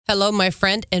Hello, my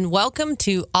friend, and welcome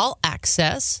to All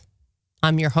Access.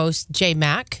 I'm your host, Jay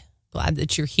Mack. Glad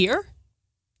that you're here.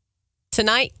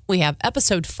 Tonight, we have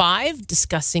episode 5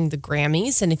 discussing the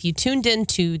Grammys. And if you tuned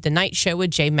into the night show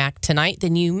with Jay Mack tonight,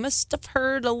 then you must have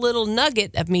heard a little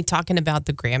nugget of me talking about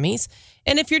the Grammys.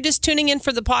 And if you're just tuning in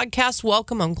for the podcast,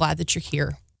 welcome. I'm glad that you're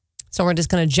here. So we're just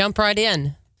going to jump right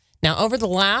in. Now, over the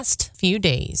last few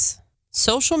days,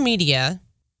 social media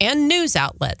and news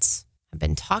outlets have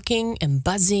been talking and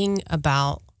buzzing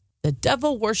about the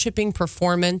devil-worshipping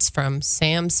performance from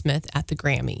Sam Smith at the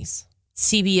Grammys.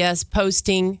 CBS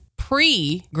posting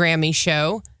pre-Grammy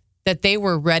show that they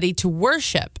were ready to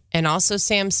worship, and also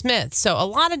Sam Smith. So a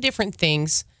lot of different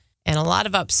things and a lot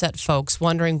of upset folks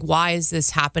wondering, why is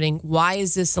this happening? Why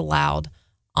is this allowed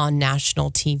on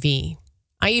national TV?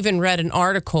 I even read an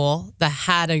article that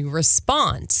had a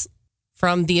response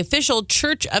from the official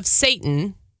Church of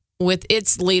Satan with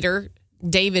its leader,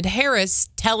 David Harris,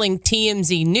 telling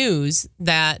TMZ News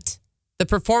that the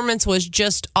performance was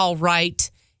just all right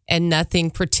and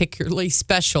nothing particularly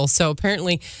special. So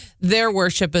apparently their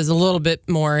worship is a little bit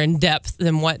more in depth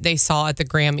than what they saw at the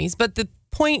Grammys. But the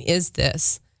point is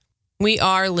this: we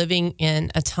are living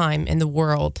in a time in the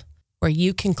world where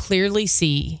you can clearly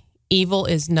see evil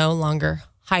is no longer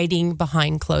hiding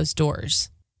behind closed doors.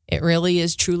 It really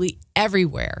is truly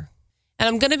everywhere. And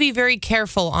I'm going to be very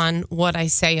careful on what I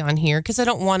say on here because I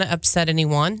don't want to upset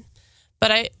anyone.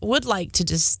 But I would like to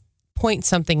just point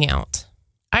something out.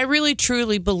 I really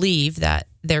truly believe that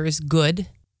there is good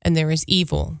and there is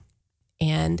evil.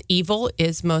 And evil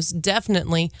is most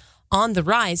definitely on the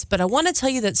rise. But I want to tell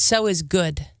you that so is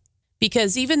good.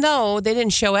 Because even though they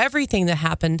didn't show everything that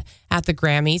happened at the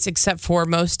Grammys, except for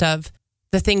most of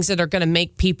the things that are going to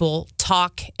make people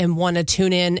talk and want to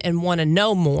tune in and want to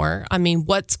know more. I mean,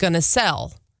 what's going to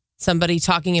sell? Somebody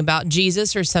talking about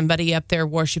Jesus or somebody up there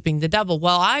worshiping the devil?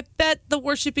 Well, I bet the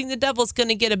worshiping the devil is going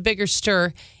to get a bigger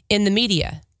stir in the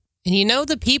media. And you know,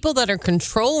 the people that are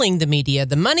controlling the media,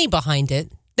 the money behind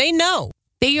it, they know.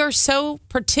 They are so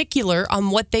particular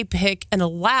on what they pick and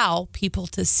allow people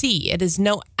to see. It is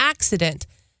no accident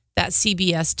that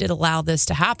CBS did allow this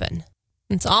to happen.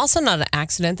 It's also not an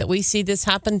accident that we see this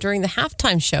happen during the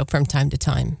halftime show from time to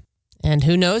time. And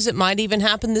who knows, it might even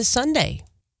happen this Sunday.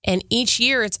 And each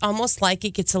year, it's almost like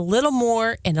it gets a little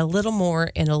more and a little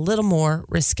more and a little more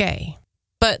risque.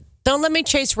 But don't let me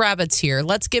chase rabbits here.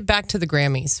 Let's get back to the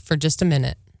Grammys for just a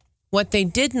minute. What they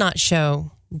did not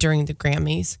show during the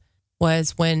Grammys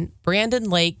was when Brandon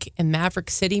Lake and Maverick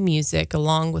City Music,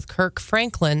 along with Kirk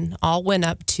Franklin, all went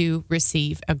up to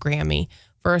receive a Grammy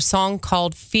for a song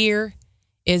called Fear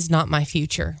Is Not My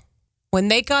Future. When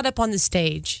they got up on the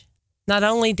stage, not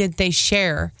only did they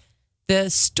share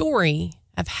the story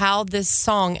of how this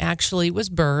song actually was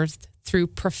birthed through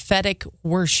prophetic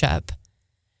worship,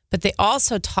 but they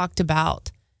also talked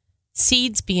about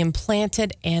seeds being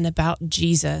planted and about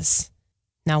Jesus.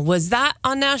 Now, was that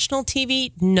on national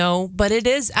TV? No, but it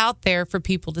is out there for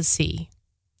people to see.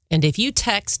 And if you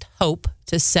text HOPE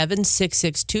to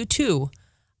 76622,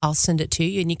 I'll send it to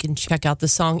you and you can check out the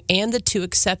song and the 2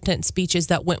 acceptance speeches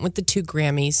that went with the 2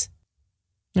 Grammys.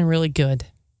 They're really good.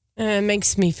 And it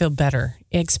makes me feel better,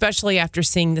 especially after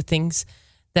seeing the things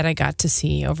that I got to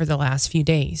see over the last few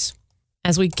days.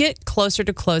 As we get closer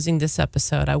to closing this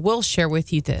episode, I will share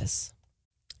with you this.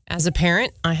 As a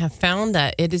parent, I have found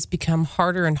that it has become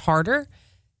harder and harder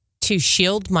to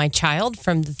shield my child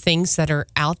from the things that are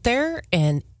out there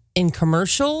and in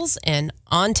commercials and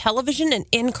on television and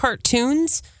in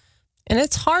cartoons. And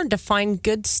it's hard to find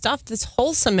good stuff that's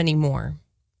wholesome anymore.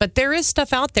 But there is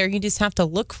stuff out there. You just have to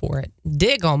look for it.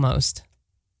 Dig almost.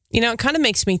 You know, it kind of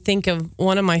makes me think of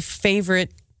one of my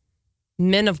favorite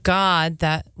men of God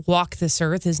that walked this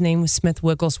earth. His name was Smith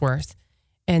Wigglesworth.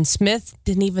 And Smith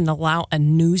didn't even allow a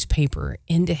newspaper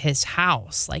into his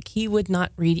house. Like, he would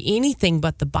not read anything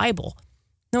but the Bible.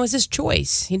 That was his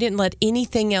choice. He didn't let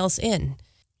anything else in.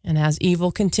 And as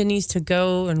evil continues to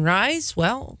go and rise,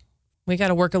 well, we got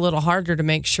to work a little harder to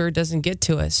make sure it doesn't get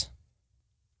to us.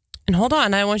 And hold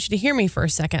on, I want you to hear me for a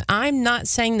second. I'm not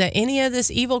saying that any of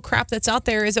this evil crap that's out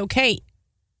there is okay,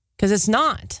 because it's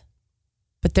not.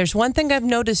 But there's one thing I've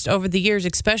noticed over the years,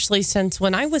 especially since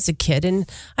when I was a kid, and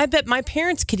I bet my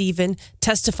parents could even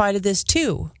testify to this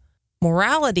too.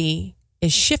 Morality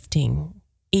is shifting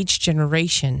each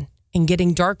generation and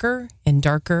getting darker and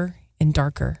darker and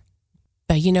darker.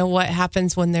 But you know what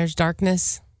happens when there's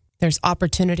darkness? There's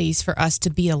opportunities for us to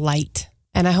be a light.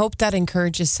 And I hope that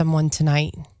encourages someone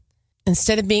tonight.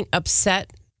 Instead of being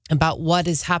upset about what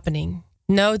is happening,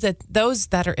 know that those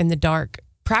that are in the dark,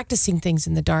 practicing things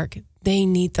in the dark, they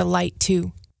need the light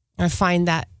too. I find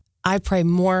that I pray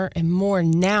more and more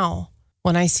now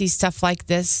when I see stuff like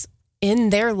this in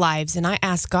their lives. And I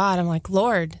ask God, I'm like,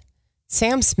 Lord,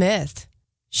 Sam Smith,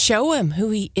 show him who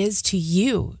he is to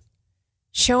you.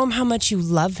 Show him how much you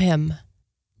love him.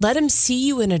 Let him see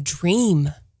you in a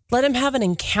dream. Let him have an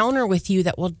encounter with you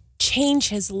that will change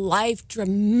his life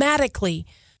dramatically,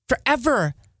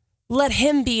 forever. Let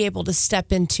him be able to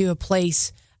step into a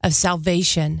place of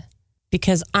salvation,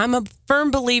 because I'm a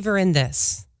firm believer in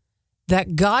this,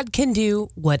 that God can do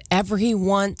whatever he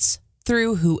wants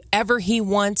through whoever he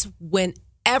wants,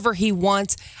 whenever he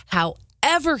wants,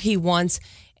 however he wants,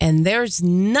 and there's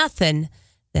nothing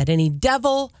that any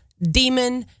devil,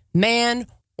 demon, man,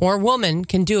 or woman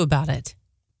can do about it.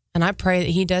 And I pray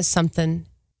that he does something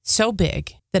so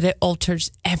big that it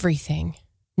alters everything,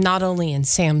 not only in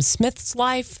Sam Smith's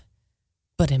life,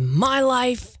 but in my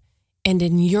life and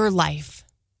in your life.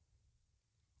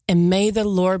 And may the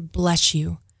Lord bless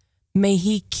you. May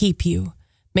he keep you.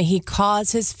 May he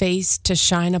cause his face to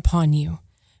shine upon you.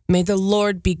 May the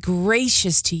Lord be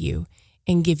gracious to you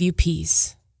and give you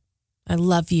peace. I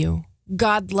love you.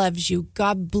 God loves you.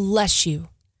 God bless you.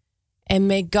 And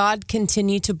may God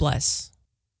continue to bless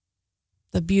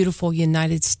the beautiful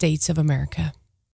United States of America.